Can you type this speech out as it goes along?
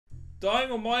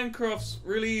Dying on Minecraft's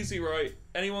really easy, right?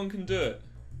 Anyone can do it.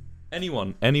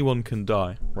 Anyone can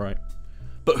die, right?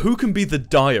 But who can be the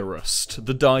diest?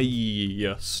 The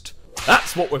diest.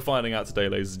 That's what we're finding out today,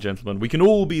 ladies and gentlemen. We can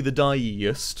all be the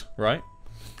diest, right?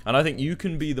 And I think you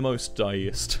can be the most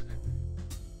diest.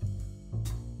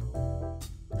 I'm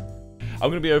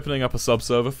going to be opening up a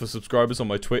sub-server for subscribers on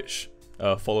my Twitch.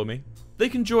 Follow me. They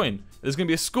can join. There's going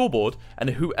to be a scoreboard,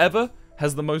 and whoever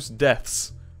has the most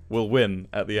deaths will win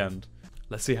at the end.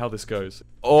 Let's see how this goes.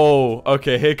 Oh,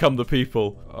 okay, here come the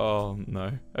people. Oh,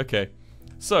 no. Okay.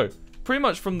 So, pretty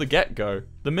much from the get-go,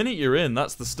 the minute you're in,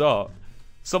 that's the start.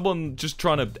 Someone just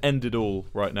trying to end it all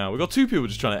right now. We've got two people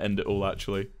just trying to end it all,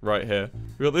 actually, right here.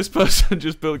 We've got this person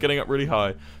just getting up really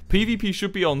high. PvP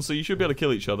should be on, so you should be able to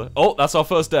kill each other. Oh, that's our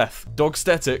first death.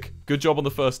 Dogstatic. Good job on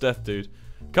the first death, dude.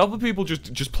 Couple of people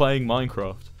just playing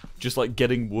Minecraft. Just, like,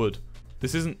 getting wood.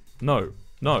 This isn't... No.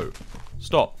 No.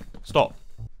 Stop. Stop.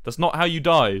 That's not how you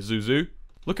die, Zuzu.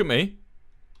 Look at me.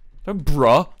 Don't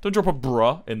bruh. Don't drop a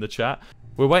bruh in the chat.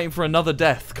 We're waiting for another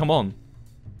death. Come on.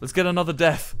 Let's get another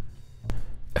death.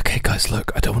 Okay guys,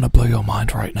 look, I don't want to blow your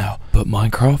mind right now, but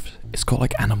Minecraft, it's got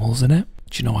like animals in it.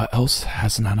 Do you know what else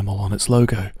has an animal on its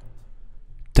logo?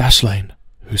 Dashlane,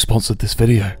 who sponsored this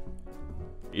video.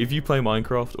 If you play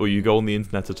Minecraft, or you go on the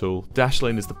internet at all,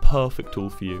 Dashlane is the perfect tool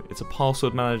for you. It's a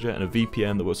password manager and a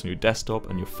VPN that works on your desktop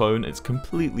and your phone. It's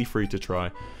completely free to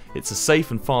try. It's a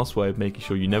safe and fast way of making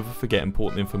sure you never forget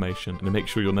important information, and to make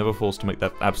sure you're never forced to make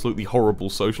that absolutely horrible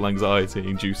social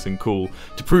anxiety-inducing call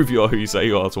to prove you are who you say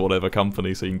you are to whatever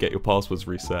company so you can get your passwords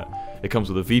reset. It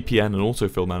comes with a VPN and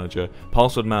autofill manager,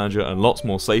 password manager, and lots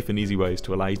more safe and easy ways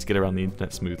to allow you to get around the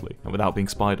internet smoothly, and without being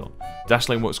spied on.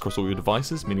 Dashlane works across all your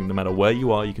devices, meaning no matter where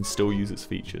you are, you can still use its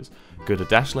features. Go to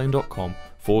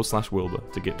dashlane.com/Wilbur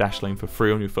to get Dashlane for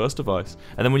free on your first device,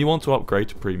 and then when you want to upgrade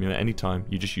to premium at any time,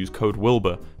 you just use code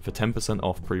Wilbur for 10%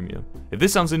 off premium. If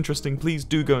this sounds interesting, please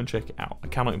do go and check it out. I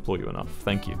cannot implore you enough.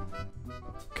 Thank you.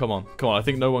 Come on, come on, I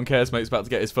think no one cares mate's about to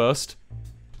get his first.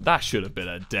 That should have been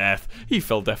a death. He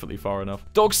fell definitely far enough.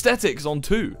 Dogstatic's on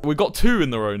 2. We've got 2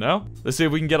 in the row now. Let's see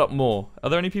if we can get up more.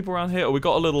 Are there any people around here? Oh, we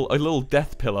got a little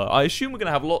death pillar. I assume we're going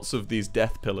to have lots of these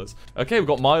death pillars. Okay, we've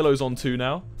got Milo's on 2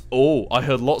 now. Oh, I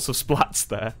heard lots of splats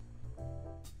there.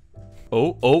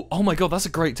 Oh my god, that's a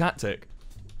great tactic.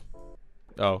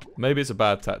 Oh, maybe it's a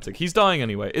bad tactic. He's dying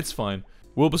anyway. It's fine.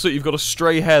 Wilbur, you've got a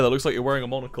stray hair that looks like you're wearing a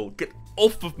monocle. Get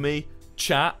off of me,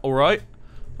 chat, alright?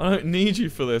 I don't need you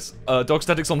for this.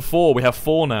 Dogstatic's on 4. We have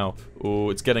 4 now. Oh,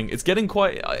 it's getting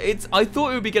quite... I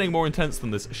thought it would be getting more intense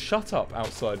than this. Shut up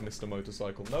outside, Mr.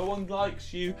 Motorcycle. No one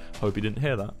likes you. Hope you didn't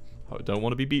hear that. I don't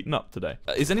want to be beaten up today.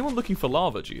 Is anyone looking for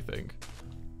lava, do you think?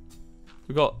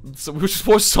 We just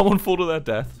watched someone fall to their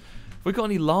death. Have we got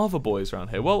any lava boys around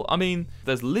here? Well, I mean,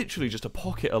 there's literally just a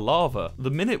pocket of lava.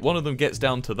 The minute one of them gets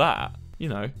down to that, you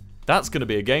know... That's going to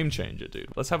be a game changer, dude.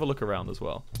 Let's have a look around as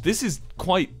well. This is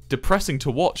quite depressing to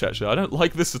watch, actually. I don't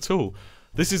like this at all.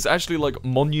 This is actually, like,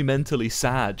 monumentally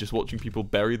sad, just watching people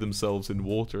bury themselves in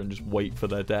water and just wait for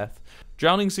their death.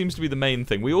 Drowning seems to be the main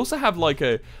thing. We also have, like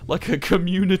a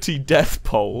community death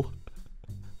poll.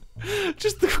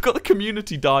 We've got the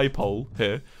community die poll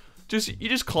here. You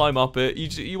just climb up it.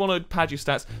 You want to pad your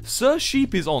stats. Sir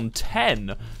Sheep is on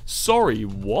 10. Sorry,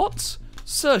 what?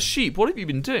 Sir Sheep, what have you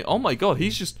been doing? Oh my god,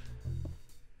 he's just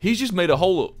made a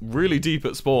hole really deep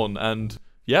at spawn, and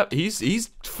yep, he's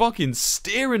fucking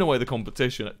steering away the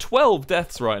competition. 12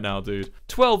 deaths right now, dude.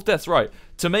 12 deaths, right.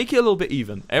 To make it a little bit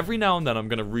even, every now and then I'm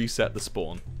going to reset the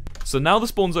spawn. So now the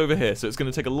spawn's over here, so it's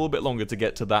going to take a little bit longer to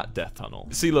get to that death tunnel.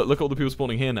 See, look at all the people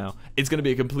spawning here now. It's going to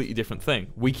be a completely different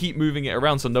thing. We keep moving it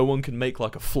around so no one can make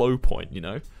like a flow point, you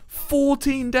know?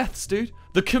 14 deaths, dude.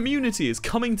 The community is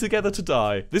coming together to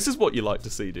die. This is what you like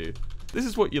to see, dude. This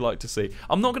is what you like to see.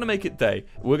 I'm not going to make it day.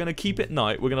 We're going to keep it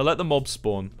night. We're going to let the mobs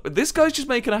spawn. This guy's just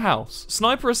making a house.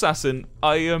 Sniper Assassin,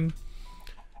 do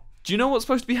you know what's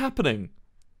supposed to be happening?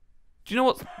 Do you know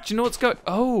what's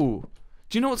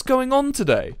going on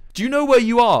today? Do you know where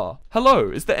you are? Hello,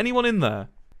 is there anyone in there?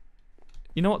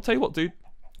 You know what? Tell you what, dude.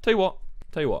 Tell you what.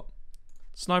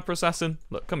 Sniper Assassin,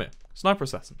 look, come here. Sniper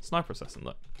Assassin,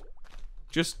 look.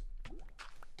 Just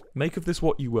make of this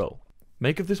what you will.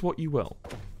 Make of this what you will.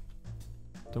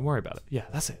 Don't worry about it. Yeah,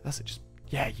 that's it. Just,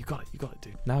 yeah, you got it,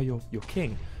 dude. Now you're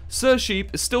king. Sir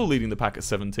Sheep is still leading the pack at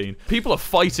 17. People are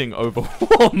fighting over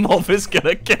what mob is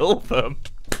gonna kill them.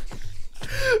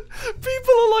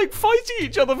 People are like fighting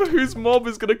each other for whose mob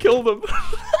is gonna kill them.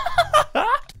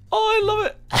 Oh, I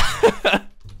love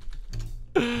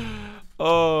it.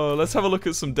 Oh, let's have a look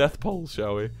at some death polls,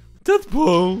 shall we? Death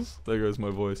polls. There goes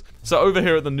my voice. So over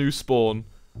here at the new spawn,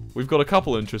 We've got a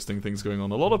couple interesting things going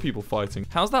on. A lot of people fighting.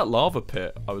 How's that lava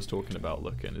pit I was talking about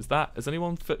looking? Is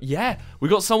anyone yeah, we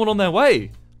got someone on their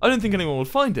way. I didn't think anyone would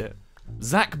find it.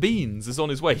 Zach Beans is on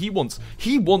his way. He wants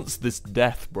this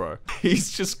death, bro.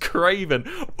 He's just craving.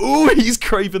 Ooh, he's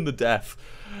craving the death.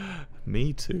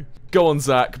 Me too. Go on,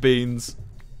 Zach Beans.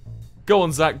 Go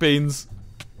on, Zach Beans.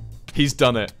 He's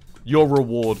done it. Your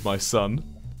reward, my son.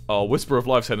 Oh, Whisper of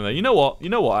Life's heading there. You know what? You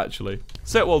know what, actually?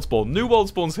 Set world spawn. New world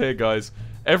spawn's here, guys.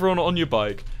 Everyone on your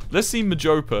bike. Let's see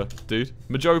Majopa, dude.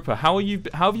 Majopa, how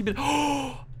have you been?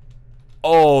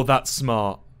 Oh, that's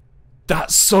smart.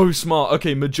 That's so smart.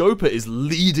 Okay, Majopa is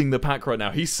leading the pack right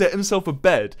now. He set himself a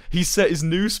bed. He set his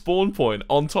new spawn point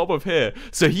on top of here.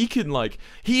 So he can, like,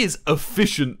 he is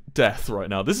efficient death right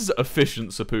now. This is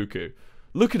efficient seppuku.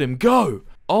 Look at him go.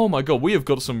 Oh my god, we have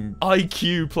got some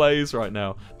IQ plays right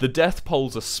now. The death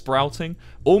poles are sprouting,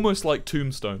 almost like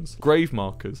tombstones. Grave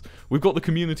markers. We've got the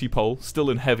community pole, still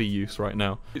in heavy use right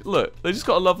now. Look, they just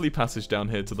got a lovely passage down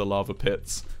here to the lava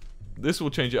pits. This will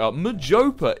change it up.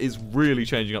 Majopa is really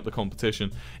changing up the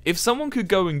competition. If someone could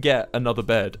go and get another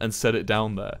bed and set it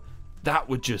down there, that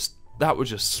would just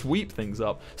sweep things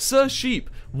up. Sir Sheep,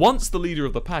 once the leader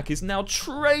of the pack, is now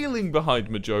trailing behind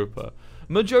Majopa.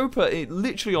 Majopa,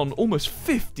 literally on almost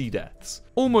 50 deaths.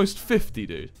 Almost 50,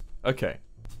 dude. Okay.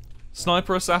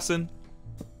 Sniper Assassin,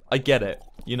 I get it.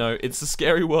 You know, it's a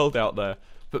scary world out there.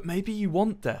 But maybe you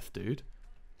want death, dude.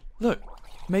 Look,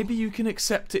 maybe you can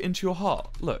accept it into your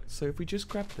heart. Look, so if we just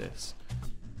grab this,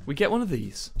 we get one of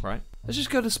these, right? Let's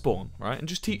just go to spawn, right? And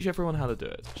just teach everyone how to do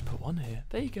it. Just put one here.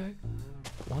 There you go.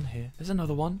 Put one here. There's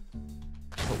another one.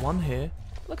 Put one here.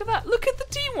 Look at that. Look at the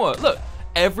teamwork. Look.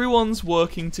 Everyone's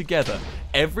working together.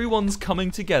 Everyone's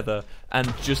coming together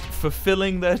and just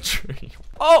fulfilling their dream.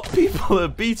 Oh, people are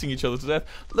beating each other to death.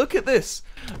 Look at this.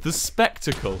 The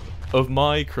spectacle of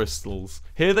my crystals.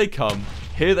 Here they come.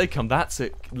 Here they come. That's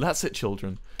it. That's it,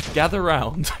 children. Gather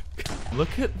round.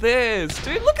 Look at this.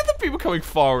 Dude, look at the people coming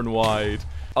far and wide.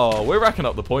 Oh, we're racking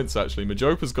up the points, actually.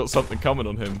 Majopa's got something coming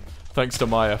on him. Thanks to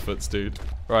my efforts, dude.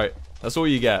 Right. That's all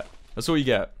you get. That's all you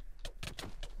get.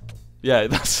 Yeah,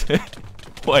 that's it.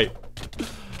 Wait.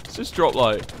 Let's just drop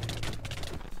like...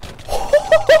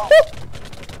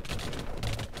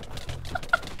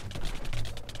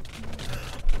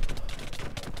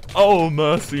 Oh,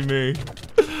 mercy me.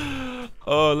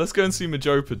 Oh, let's go and see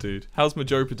Majopa, dude. How's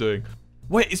Majopa doing?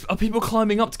 Wait, are people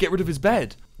climbing up to get rid of his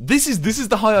bed? This is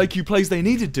the high IQ plays they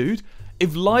needed, dude.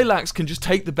 If Lilacs can just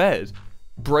take the bed,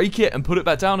 break it, and put it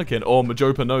back down again. Oh,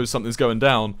 Majopa knows something's going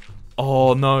down.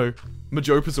 Oh, no.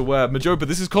 Majopa's aware. Majopa,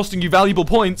 this is costing you valuable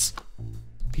points.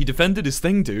 He defended his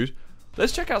thing, dude.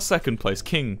 Let's check out second place,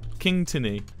 King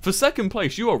Tinny. For second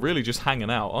place, you are really just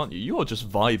hanging out, aren't you? You are just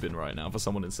vibing right now for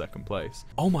someone in second place.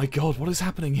 Oh my god, what is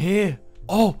happening here?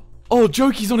 Oh,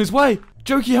 Jokey's on his way.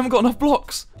 Jokey, you haven't got enough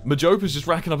blocks. Majopa's just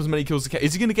racking up as many kills as he can.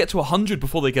 Is he going to get to 100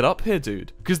 before they get up here,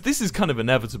 dude? Because this is kind of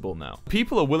inevitable now.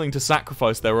 People are willing to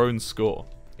sacrifice their own score.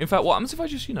 In fact, what happens if I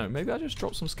just, you know, maybe I just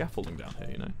drop some scaffolding down here,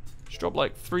 you know? Just drop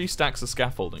like 3 stacks of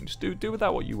scaffolding. Just do with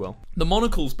that what you will. The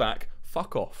monocle's back.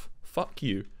 Fuck off. Fuck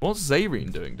you. What's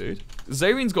Zayreen doing, dude?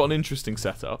 Zayreen's got an interesting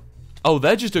setup. Oh,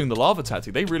 they're just doing the lava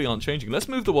tactic. They really aren't changing. Let's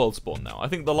move the world spawn now. I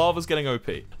think the lava's getting OP.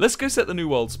 Let's go set the new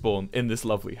world spawn in this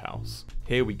lovely house.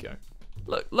 Here we go.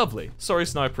 Look, lovely. Sorry,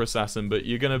 Sniper Assassin, but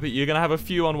you're gonna have a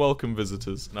few unwelcome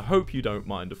visitors, and I hope you don't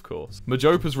mind, of course.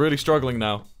 Majopa's really struggling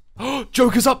now. Oh,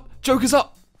 Joker's up! Joker's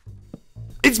up!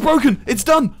 It's broken! It's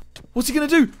done! What's he gonna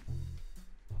do?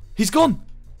 He's gone!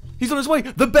 He's on his way!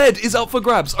 The bed is up for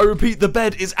grabs! I repeat, the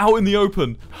bed is out in the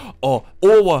open! Oh,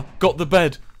 Orwa got the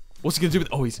bed! What's he gonna do with...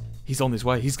 Oh, he's on his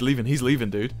way. He's leaving,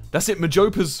 dude. That's it,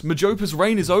 Majopa's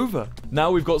reign is over.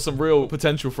 Now we've got some real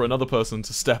potential for another person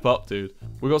to step up, dude.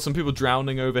 We've got some people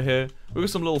drowning over here. We've got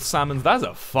some little salmons. That's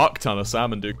a fuck ton of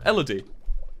salmon, dude. Elodie.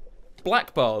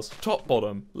 Black bars, top,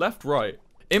 bottom, left, right.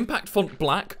 Impact font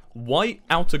black, white,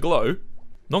 outer glow.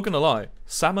 Not gonna lie,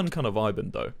 salmon kind of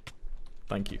vibing though.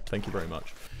 Thank you very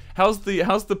much. How's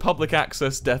the public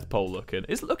access death poll looking?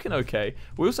 It's looking okay.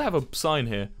 We also have a sign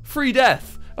here. Free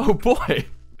death! Oh boy!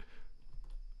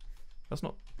 That's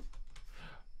not...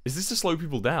 Is this to slow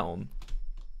people down?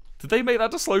 Did they make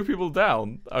that to slow people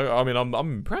down? I mean, I'm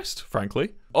impressed,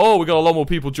 frankly. Oh, we got a lot more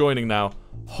people joining now.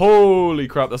 Holy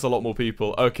crap, that's a lot more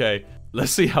people. Okay,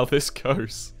 let's see how this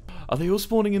goes. Are they all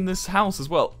spawning in this house as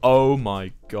well? Oh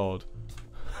my god.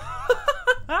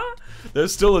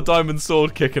 There's still a diamond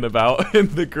sword kicking about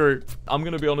in the group. I'm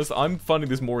going to be honest, I'm finding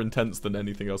this more intense than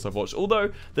anything else I've watched.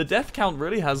 Although, the death count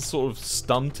really has sort of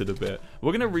stunted a bit.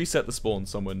 We're going to reset the spawn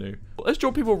somewhere new. Let's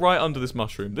draw people right under this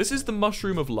mushroom. This is the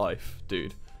mushroom of life,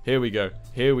 dude. Here we go.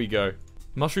 Here we go.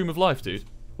 Mushroom of life, dude.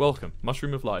 Welcome,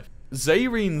 Mushroom of Life.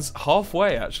 Zayrene's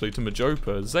halfway actually to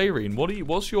Majopa. Zayrene,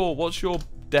 what's your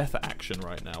death action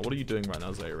right now? What are you doing right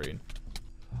now, Zayrene?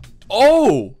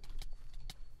 Oh!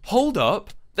 Hold up.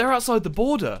 They're outside the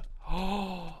border.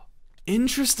 Oh,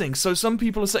 interesting. So some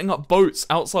people are setting up boats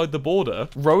outside the border,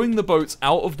 rowing the boats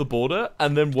out of the border,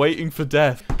 and then waiting for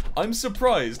death. I'm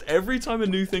surprised. Every time a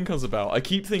new thing comes about, I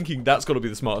keep thinking that's got to be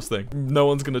the smartest thing. No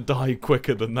one's going to die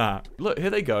quicker than that. Look, here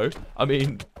they go. I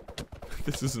mean,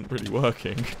 this isn't really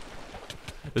working.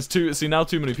 See, now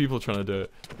too many people are trying to do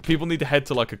it. People need to head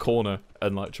to like a corner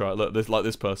and like try it. Look, like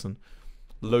this person.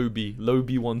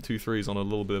 Lobby123 is on a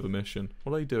little bit of a mission.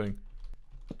 What are they doing?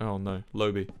 Oh no,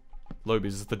 Lobby. Lobby,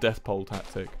 is the death pole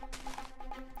tactic.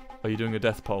 Are you doing a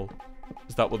death pole?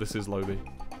 Is that what this is, Lobby?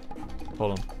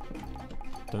 Hold on.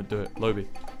 Don't do it. Lobby.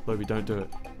 Lobby, don't do it.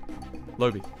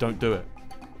 Lobby, don't do it.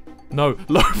 No,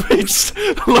 Lobby,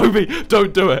 Lobby,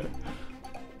 don't do it.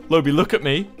 Lobby, look at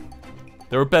me.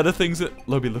 There are better things that...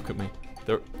 Lobby, look at me.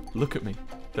 Look at me.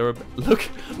 There are... Look...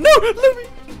 No, Lobby!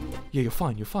 Yeah, you're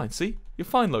fine, see? You're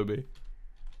fine, Lobby.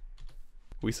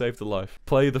 We saved a life.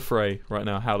 Play the fray right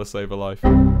now, how to save a life.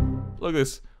 Look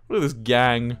at this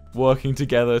gang working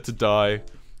together to die.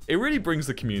 It really brings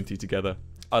the community together.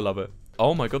 I love it.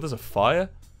 Oh my god, there's a fire?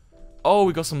 Oh,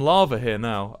 we got some lava here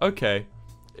now. Okay.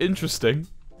 Interesting.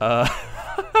 What's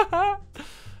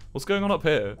going on up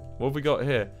here? What have we got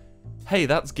here? Hey,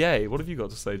 that's gay. What have you got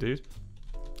to say, dude?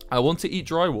 I want to eat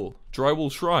drywall.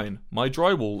 Drywall shrine. My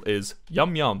drywall is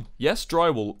yum yum. Yes,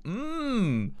 drywall.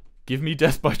 Mmm. Give me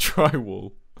death by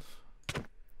drywall.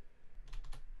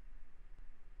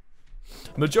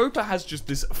 Majopa has just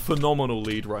this phenomenal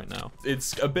lead right now.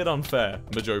 It's a bit unfair,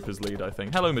 Majopa's lead, I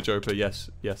think. Hello, Majopa. Yes,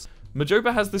 yes.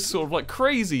 Majopa has this sort of like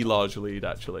crazy large lead,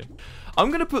 actually. I'm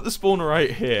going to put the spawn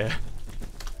right here.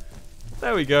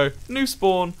 There we go. New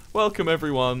spawn. Welcome,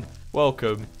 everyone.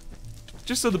 Welcome.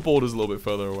 Just so the border's a little bit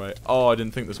further away. Oh, I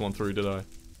didn't think this one through, did I?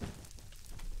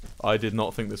 I did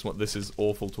not think this one... This is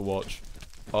awful to watch.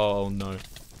 Oh, no.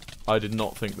 I did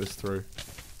not think this through.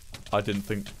 I didn't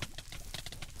think...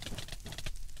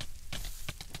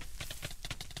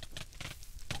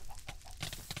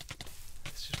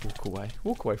 Let's just walk away.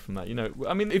 Walk away from that, you know.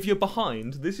 I mean, if you're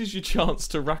behind, this is your chance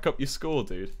to rack up your score,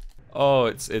 dude. Oh,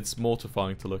 it's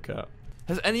mortifying to look at.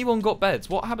 Has anyone got beds?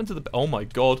 What happened to the... Oh, my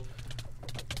God.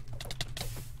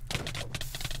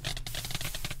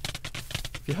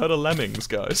 You heard of lemmings,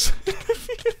 guys.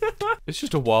 It's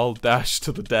just a wild dash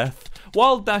to the death.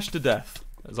 Wild dash to death,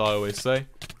 as I always say.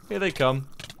 Here they come.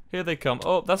 Here they come.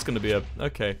 Oh, that's going to be a...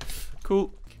 Okay,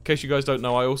 cool. In case you guys don't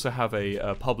know, I also have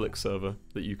a public server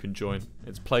that you can join.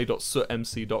 It's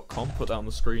play.sootmc.com. Put that on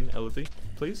the screen, Elodie,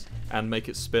 please. And make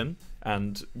it spin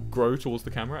and grow towards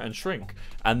the camera and shrink.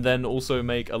 And then also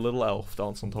make a little elf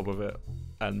dance on top of it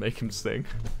and make him sing.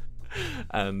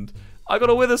 And... I got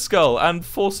a wither skull and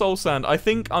 4 soul sand. I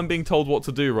think I'm being told what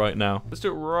to do right now. Let's do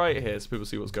it right here so people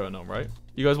see what's going on, right?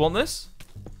 You guys want this?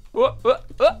 What?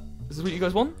 Is this what you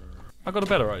guys want? I got a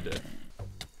better idea.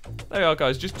 There you are,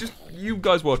 guys. Just you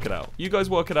guys work it out. You guys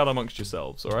work it out amongst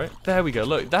yourselves, all right? There we go.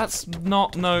 Look, that's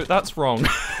not... No, that's wrong.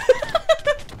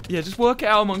 Yeah, just work it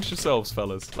out amongst yourselves,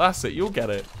 fellas. That's it. You'll get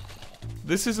it.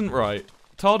 This isn't right.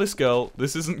 TARDIS girl,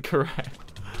 this isn't correct.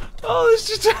 Oh, there's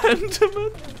just a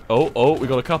Enderman. Oh, we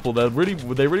got a couple. They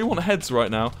really want heads right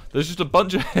now. There's just a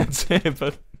bunch of heads here,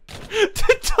 but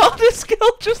did TARDIS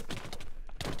girl just...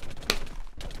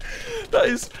 That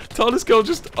is... TARDIS girl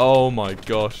just... Oh my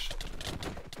gosh.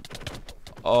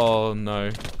 Oh no.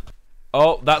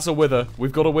 Oh, that's a wither.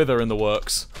 We've got a wither in the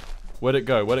works. Where'd it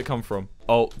go? Where'd it come from?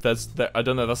 Oh, I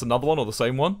don't know, that's another one or the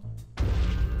same one?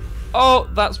 Oh,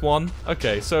 that's one.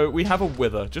 Okay, so we have a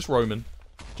wither. Just roaming.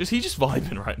 He's just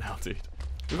vibing right now, dude.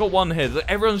 We've got one here.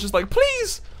 Everyone's just like,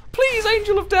 please! Please,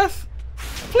 Angel of Death!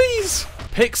 Please!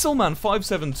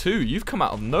 Pixelman572, you've come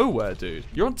out of nowhere, dude.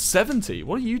 You're on 70.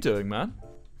 What are you doing, man?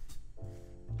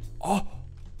 Oh!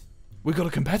 We got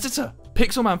a competitor!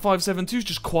 Pixelman572's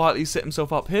just quietly set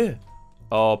himself up here.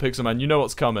 Oh, Pixelman, you know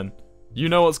what's coming. You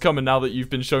know what's coming now that you've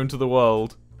been shown to the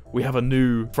world. We have a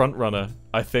new frontrunner,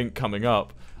 I think, coming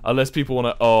up. Unless people want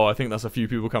to... Oh, I think that's a few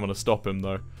people coming to stop him,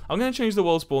 though. I'm going to change the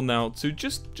world spawn now to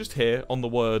just here on the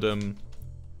word,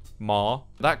 Ma.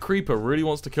 That creeper really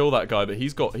wants to kill that guy, but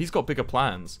he's got bigger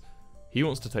plans. He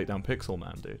wants to take down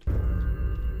Pixelman, dude.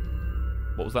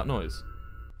 What was that noise?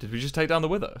 Did we just take down the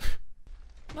wither?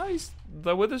 No,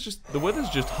 the wither's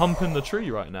just humping the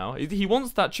tree right now. He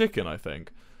wants that chicken, I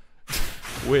think.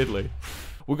 Weirdly.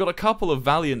 We've got a couple of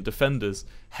valiant defenders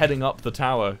heading up the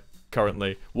tower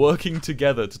currently, working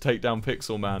together to take down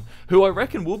Pixelman, who I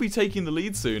reckon will be taking the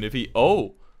lead soon if he...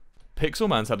 Oh!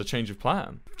 Pixelman's had a change of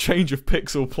plan. Change of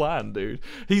pixel plan, dude.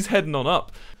 He's heading on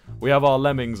up. We have our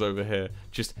lemmings over here,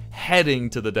 just heading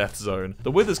to the death zone.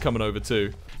 The Wither's coming over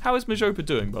too. How is Majopa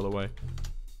doing, by the way?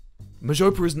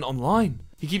 Majopa isn't online.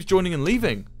 He keeps joining and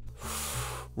leaving.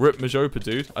 Rip Majopa,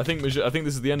 dude. I think this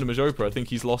is the end of Majopa. I think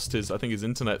he's lost his... I think his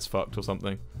internet's fucked or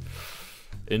something.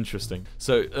 Interesting.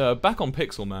 So, back on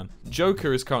Pixelman.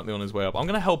 Joker is currently on his way up. I'm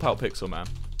going to help out Pixelman.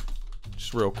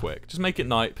 Just real quick. Just make it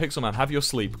night. Pixelman, have your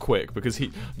sleep quick, because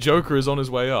Joker is on his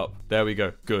way up. There we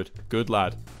go. Good. Good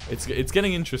lad. It's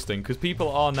getting interesting, because people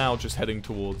are now just heading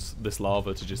towards this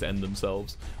lava to just end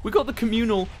themselves. We got the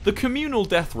communal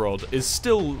death rod is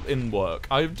still in work.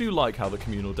 I do like how the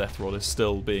communal death rod is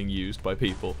still being used by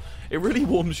people. It really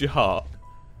warms your heart.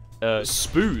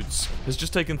 Spoods has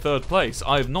just taken 3rd place.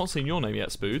 I have not seen your name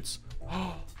yet, Spoods.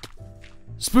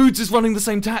 Spoods is running the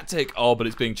same tactic. Oh, but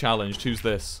it's being challenged. Who's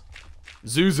this?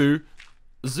 Zuzu.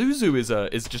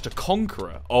 Zuzu is just a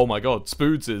conqueror. Oh my god,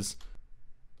 Spoods is...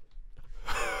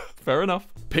 Fair enough.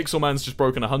 Pixelman's just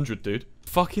broken 100, dude.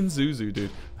 Fucking Zuzu, dude.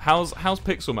 How's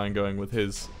Pixelman going with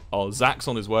his... Oh, Zach's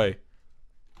on his way.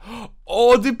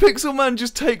 Oh, did Pixelman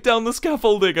just take down the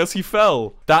scaffolding as he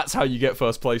fell? That's how you get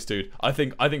 1st place, dude. I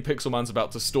think Pixelman's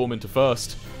about to storm into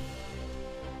 1st.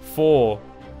 4.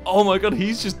 Oh my god,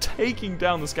 he's just taking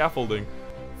down the scaffolding.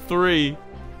 3.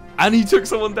 And he took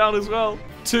someone down as well.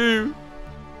 2.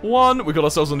 1. We got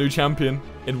ourselves a new champion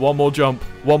in one more jump.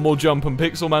 One more jump and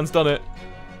Pixelman's done it.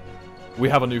 We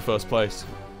have a new 1st place.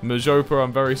 Majopa,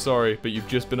 I'm very sorry, but you've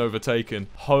just been overtaken.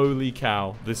 Holy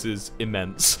cow, this is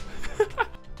immense.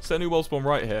 Set a new world spawn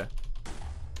right here.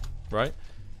 Right?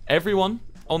 Everyone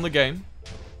on the game,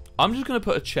 I'm just going to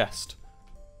put a chest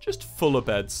just full of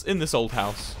beds in this old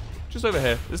house. Just over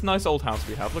here. This nice old house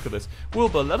we have. Look at this.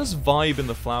 Wilbur, let us vibe in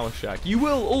the flower shack. You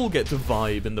will all get to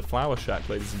vibe in the flower shack,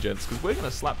 ladies and gents, because we're going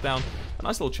to slap down a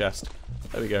nice little chest.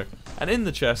 There we go. And in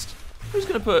the chest, we're just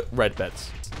going to put red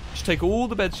beds. Just take all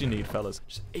the beds you need, fellas.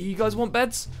 You guys want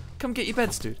beds? Come get your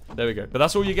beds, dude. There we go. But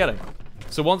that's all you're getting.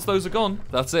 So once those are gone,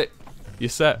 that's it. You're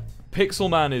set.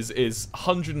 Pixelman is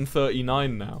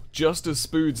 139 now, just as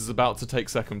Spoods is about to take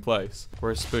 2nd place.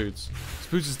 Where is Spoods?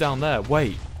 Spoods is down there.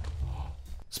 Wait.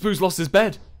 Spoods lost his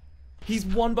bed. He's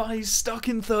won, but he's stuck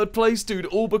in 3rd place, dude.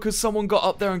 All because someone got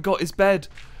up there and got his bed.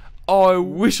 Oh, I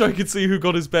wish I could see who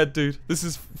got his bed, dude. This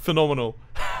is phenomenal.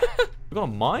 We've got a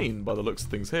mine by the looks of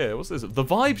things here. What's this? The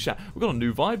Vibe Shack. We've got a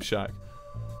new Vibe Shack.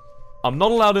 I'm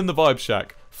not allowed in the Vibe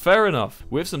Shack. Fair enough.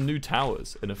 We have some new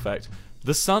towers, in effect.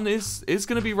 The sun is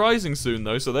going to be rising soon,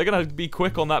 though, so they're going to be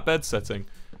quick on that bed setting.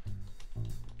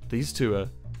 These two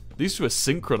are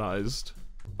synchronized.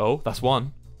 Oh, that's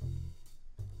 1.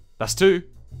 That's 2.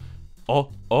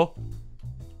 Oh.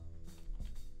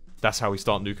 That's how we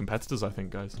start new competitors, I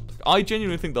think, guys. I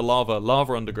genuinely think the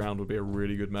lava underground would be a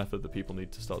really good method that people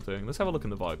need to start doing. Let's have a look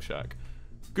in the Vibe Shack.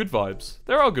 Good vibes.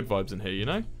 There are good vibes in here, you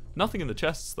know? Nothing in the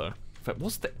chests, though. In fact,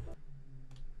 what's the...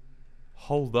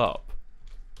 Hold up.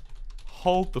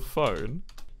 Hold the phone.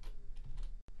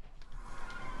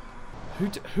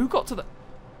 Who got to the...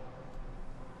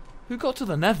 Who got to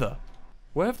the nether?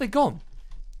 Where have they gone?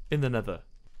 In the nether.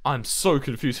 I'm so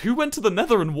confused. Who went to the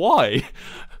nether and why?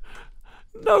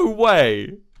 No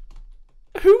way.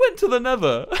 Who went to the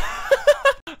nether?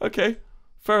 Okay,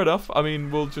 fair enough. I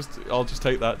mean, I'll just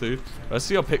take that, dude. Let's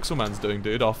see how Pixelman's doing,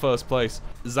 dude. Our 1st place.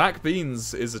 Zach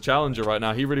Beans is a challenger right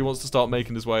now. He really wants to start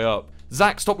making his way up.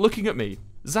 Zach, stop looking at me.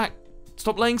 Zach,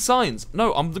 stop laying signs.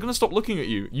 No, I'm gonna stop looking at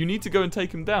you. You need to go and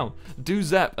take him down. Do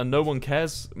Zep and no one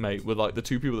cares, mate, with like the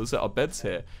 2 people that set our beds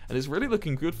here. And it's really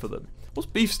looking good for them. What's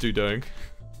Beef Stew doing?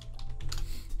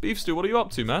 Beef Stew, what are you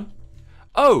up to, man?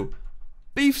 Oh,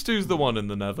 Beef Stew's the one in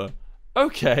the nether.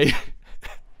 Okay.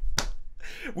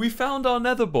 We found our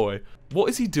nether boy. What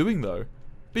is he doing, though?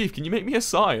 Beef, can you make me a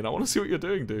sign? I want to see what you're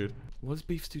doing, dude. What is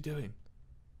Beef Stew doing?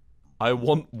 I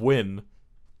want win.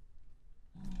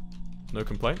 No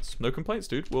complaints? No complaints,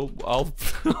 dude. Well, I'll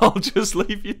just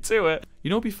leave you to it. You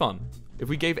know what'd be fun? If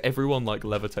we gave everyone, like,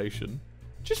 levitation.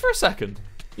 Just for a second.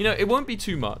 You know, it won't be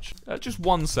too much. Just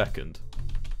 1 second.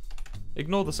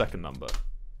 Ignore the 2nd number.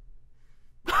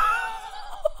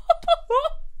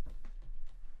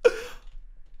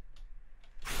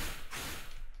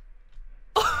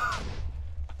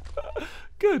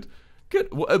 Good. Good.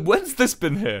 When's this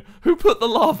been here? Who put the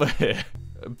lava here?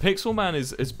 Pixelman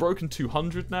is broken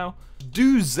 200 now.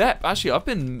 Do Zep. Actually, I've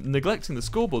been neglecting the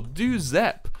scoreboard. Do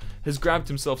Zep has grabbed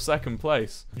himself 2nd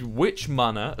place. Witch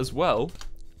Mana as well.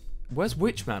 Where's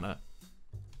Witch Mana?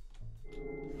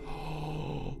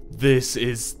 This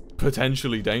is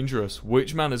potentially dangerous.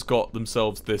 Witchman has got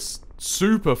themselves this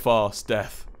super fast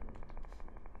death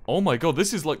Oh my god,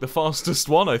 this is like the fastest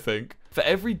one, I think. For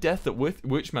every death that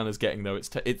Witchman is getting, though,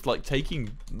 it's like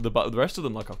taking the rest of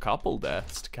them like a couple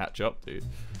deaths to catch up, dude.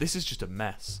 This is just a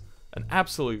mess. An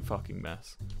absolute fucking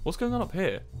mess. What's going on up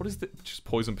here? What is this? Just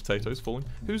poison potatoes falling.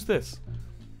 Who's this?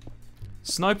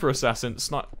 Sniper assassin.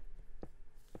 Sniper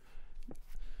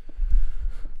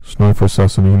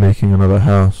assassin, are you making another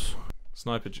house?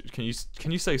 Sniper, can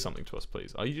you say something to us,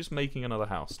 please? Are you just making another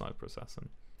house, sniper assassin?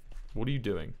 What are you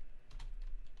doing?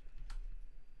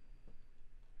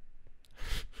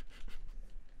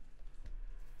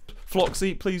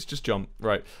 Floxy, please just jump.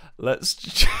 Right, let's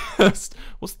just...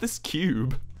 What's this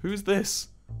cube? Who's this?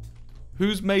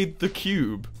 Who's made the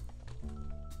cube?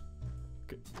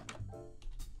 Okay.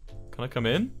 Can I come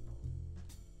in?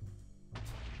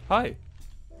 Hi.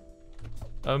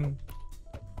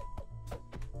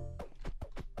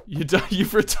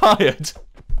 You've retired.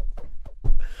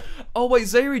 Oh wait,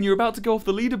 Zareen, you're about to go off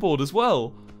the leaderboard as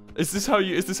well. Is this how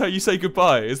you say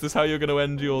goodbye? Is this how you're going to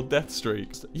end your death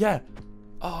streak? Yeah.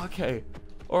 Oh, okay.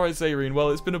 Alright, Zareen,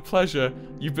 well, it's been a pleasure.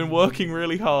 You've been working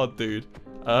really hard, dude.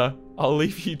 I'll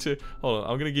leave you to... Hold on,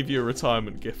 I'm gonna give you a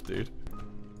retirement gift, dude.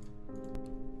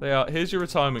 There are. Here's your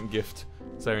retirement gift,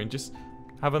 Zareen. Just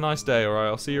have a nice day, alright?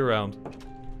 I'll see you around.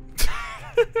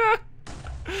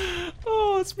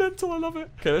 Oh, it's mental, I love it.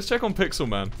 Okay, let's check on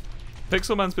Pixelman.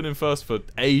 Pixelman's been in first for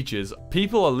ages.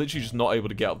 People are literally just not able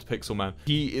to get up to Pixelman.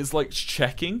 He is like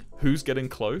checking who's getting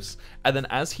close, and then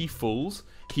as he falls,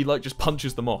 he like just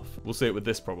punches them off. We'll see it with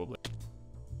this probably.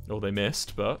 Oh, they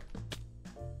missed, but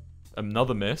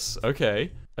another miss.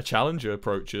 Okay, a challenger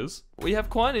approaches. We have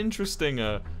quite an interesting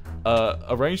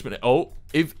arrangement. Oh,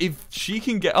 if she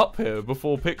can get up here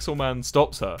before Pixelman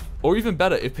stops her, or even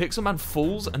better, if Pixelman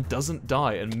falls and doesn't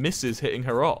die and misses hitting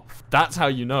her off, that's how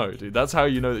you know, dude. That's how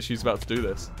you know that she's about to do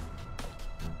this.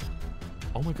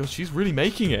 Oh my god, she's really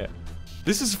making it.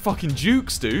 This is fucking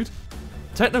Jukes, dude.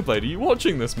 Technoblade, are you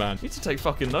watching this, man? You need to take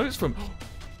fucking notes from...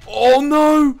 Oh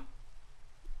no!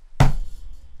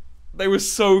 They were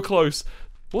so close.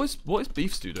 What is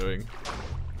Beef Stew doing?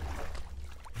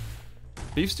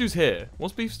 Beef Stew's here.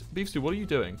 What's Beef Stew? What are you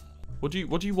doing? What do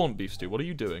you want, Beef Stew? What are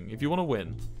you doing? If you want to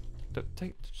win,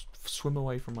 just swim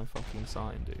away from my fucking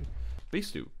sign, dude. Beef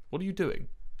Stew, what are you doing?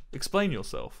 Explain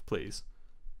yourself, please.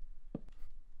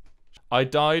 I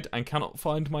died and cannot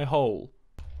find my hole.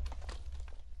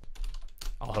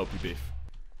 I'll help you, Beef.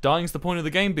 Dying's the point of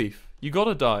the game, Beef. You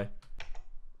gotta die.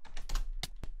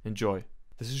 Enjoy.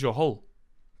 This is your hole.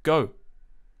 Go.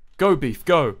 Go, Beef,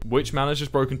 go. Witchman has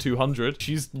just broken 200.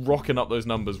 She's rocking up those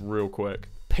numbers real quick.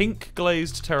 Pink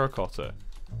glazed terracotta.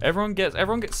 Everyone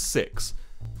gets 6.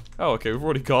 Oh, okay, we've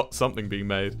already got something being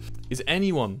made. Is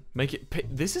anyone make it?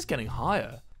 This is getting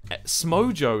higher.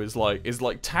 Smojo is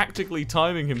like tactically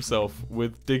timing himself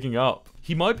with digging up.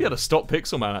 He might be able to stop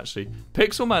Pixelman actually.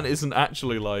 Pixelman isn't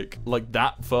actually like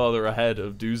that further ahead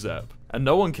of Duzep. And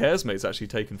no one cares mate's actually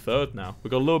taken third now. We've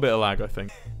got a little bit of lag, I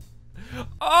think.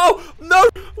 Oh no!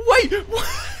 Wait!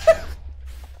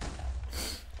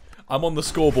 I'm on the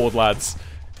scoreboard, lads.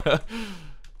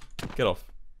 Get off.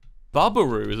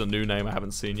 Babaru is a new name I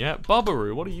haven't seen yet.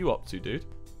 Babaru, what are you up to, dude?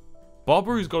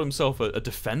 Babaru's got himself a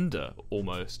defender,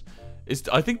 almost.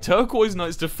 I think Turquoise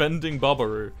Knight's defending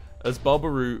Babaru, as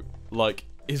Babaru, like,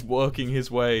 is working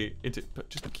his way into... But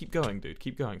just keep going, dude.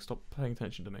 Keep going. Stop paying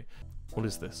attention to me. What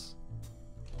is this?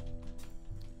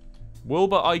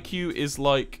 Wilbur IQ is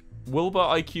like... Wilbur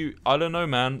IQ... I don't know,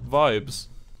 man. Vibes.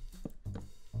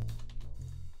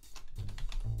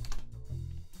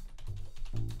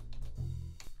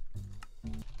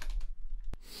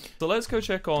 So let's go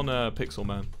check on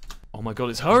Pixelman. Oh my god,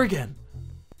 it's her again!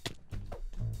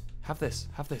 Have this,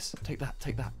 take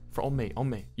that, on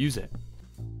me, use it.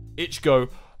 Ichgo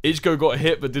got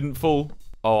hit but didn't fall.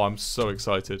 Oh, I'm so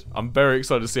excited. I'm very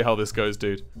excited to see how this goes,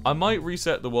 dude. I might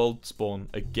reset the world spawn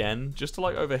again, just to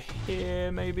like over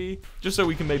here, maybe? Just so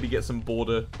we can maybe get some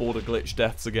border glitch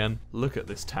deaths again. Look at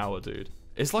this tower, dude.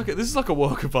 It's like, this is like a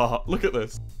work of art. Look at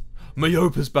this.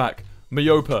 Myopa's back.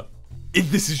 Myopa.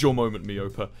 This is your moment,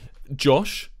 Myopa.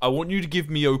 Josh, I want you to give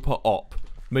Myopa op.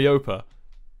 Myopa,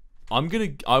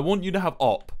 I want you to have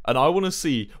op, and I want to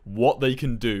see what they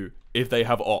can do if they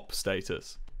have op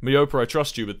status. Myopa, I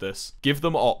trust you with this. Give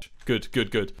them op. Good.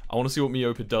 I want to see what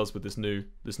Myopa does with this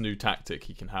new tactic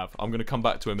he can have. I'm gonna come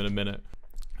back to him in a minute.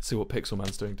 See what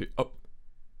Pixelman's doing. Oh,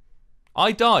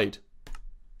 I died.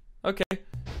 Okay.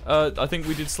 I think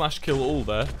we did /kill all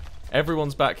there.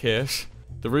 Everyone's back here.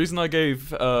 The reason I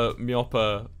gave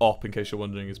Myopa op, in case you're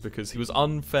wondering, is because he was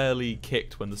unfairly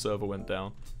kicked when the server went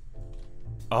down.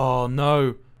 Oh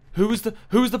no. Who was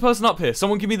the person up here?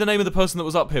 Someone give me the name of the person that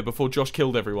was up here before Josh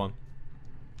killed everyone.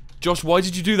 Josh, why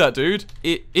did you do that, dude?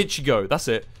 Ichigo, that's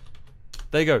it.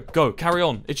 There you go. Go, carry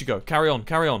on. Ichigo, carry on,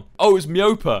 carry on. Oh, it was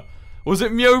Myopa. Was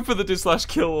it Myopa that did slash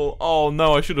kill? Oh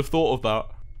no, I should have thought of that.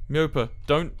 Myopa,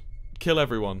 don't kill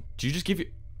everyone. Do you just give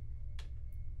you...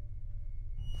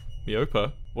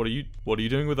 Myopa, what are you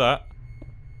doing with that?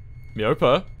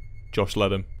 Myopa? Josh,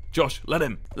 let him. Josh, let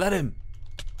him. Let him.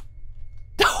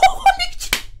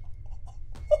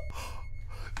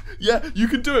 Yeah, you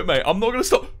can do it, mate. I'm not gonna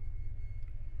stop.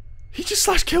 He just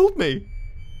slash killed me.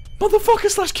 Motherfucker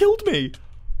slash killed me.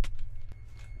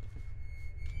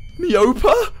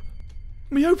 Myopa?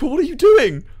 Myopa, what are you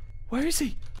doing? Where is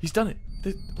he? He's done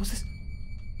it. What's this?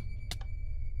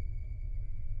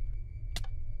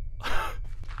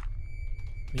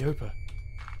 Myopa,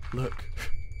 look.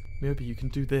 Myopa, you can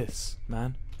do this,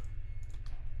 man.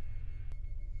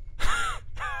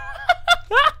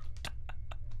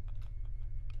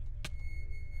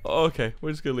 Okay,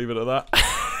 we're just gonna leave it at that.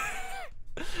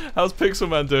 How's Pixel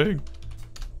Man doing?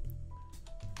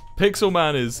 Pixel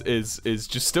Man is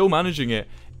just still managing it.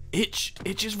 Itch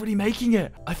is really making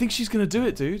it. I think she's gonna do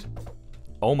it, dude.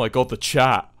 Oh my god, the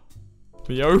chat.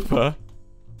 Myopa,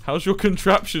 how's your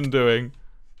contraption doing?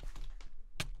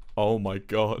 Oh my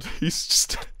god, he's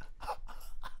just...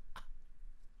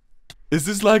 Is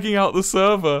this lagging out the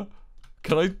server?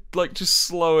 Can I, like, just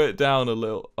slow it down a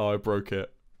little? Oh, I broke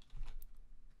it.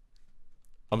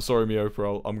 I'm sorry,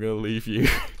 Myopa, I'm gonna leave you.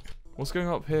 What's going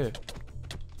up here?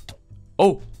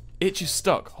 Oh, Itch is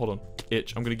stuck. Hold on,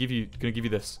 Itch. I'm gonna give you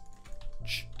this.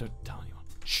 Shh, don't tell anyone.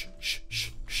 Shh, shh,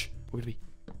 shh, shh. We're gonna be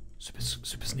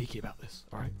super sneaky about this.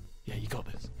 All right? Yeah, you got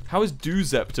this. How is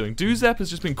Duzep doing? Duzep has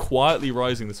just been quietly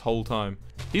rising this whole time.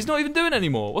 He's not even doing it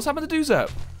anymore. What's happened to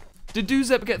Duzep? Did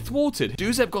Duzep get thwarted?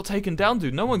 Duzep got taken down,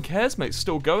 dude. No one cares, mate.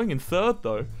 Still going in third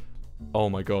though. Oh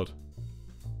my god.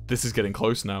 This is getting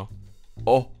close now.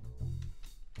 Oh.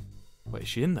 Wait, is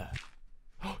she in there?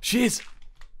 Oh, she is!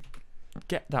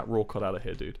 Get that raw cod out of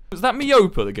here, dude. Was that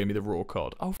Myopa that gave me the raw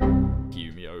cod? Oh,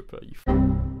 you, Myopa.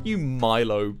 You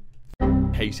Milo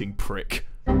hating prick.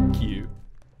 You.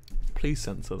 Please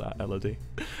censor that, Elodie.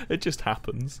 It just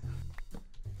happens.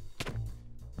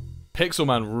 Pixel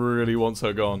Man really wants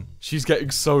her gone. She's getting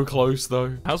so close,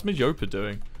 though. How's Myopa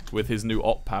doing with his new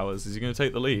op powers? Is he going to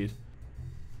take the lead?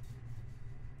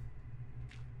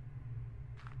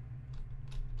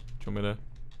 Do you want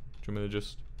me to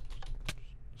just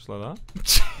like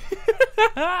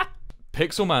that?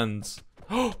 Pixel Man's.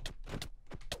 Oh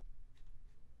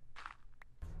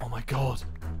my god.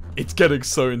 It's getting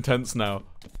so intense now.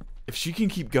 If she can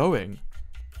keep going.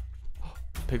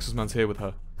 Pixel Man's here with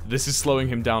her. This is slowing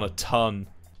him down a ton.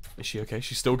 Is she okay?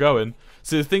 She's still going.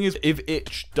 So the thing is, if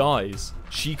Itch dies,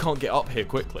 she can't get up here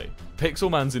quickly. Pixel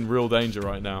Man's in real danger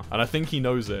right now, and I think he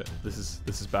knows it. This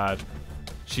is bad.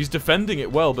 She's defending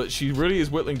it well, but she really is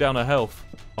whittling down her health.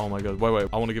 Oh my god, wait,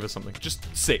 I want to give her something. Just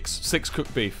 6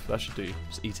 cooked beef, that should do.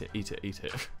 Just eat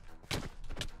it.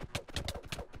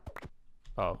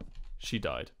 Oh, she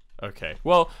died. Okay,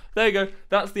 well, there you go.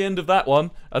 That's the end of that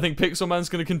one. I think Pixel Man's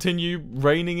going to continue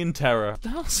reigning in terror.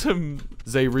 How's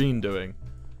Zayreen doing?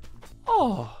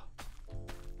 Oh,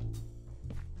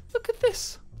 look at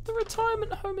this. The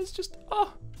retirement home is just,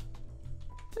 oh,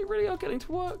 they really are getting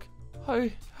to work.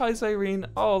 Hi Zayreen.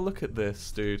 Oh, look at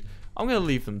this, dude. I'm gonna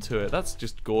leave them to it. That's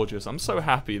just gorgeous. I'm so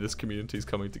happy this community's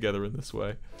coming together in this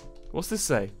way. What's this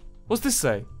say? What's this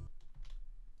say?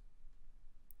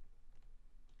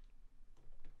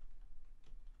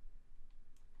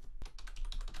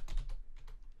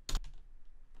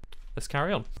 Let's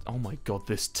carry on. Oh my god,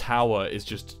 this tower is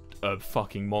just a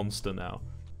fucking monster now.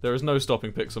 There is no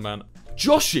stopping Pixel Man.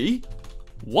 Joshi?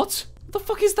 What? What the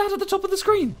fuck is that at the top of the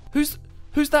screen? Who's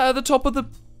that at the top of the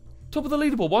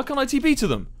leaderboard? Why can't I TP to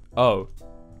them? Oh.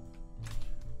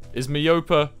 Is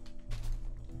Myopa...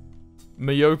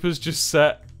 Myopa's just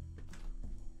set...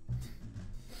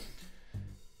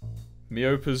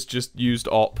 Myopa's just used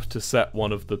op to set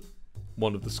one of the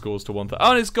scores to 1,000.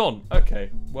 Oh, and it's gone.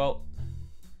 Okay, well...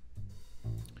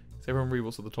 Does everyone read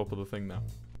what's at the top of the thing now?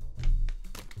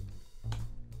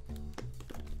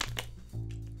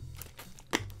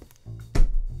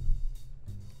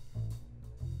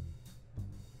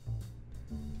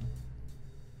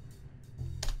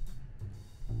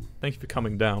 Thank you for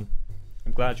coming down.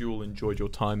 I'm glad you all enjoyed your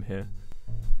time here.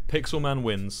 Pixel Man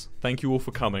wins. Thank you all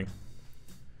for coming.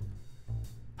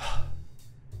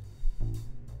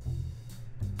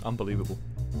 Unbelievable.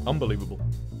 Unbelievable.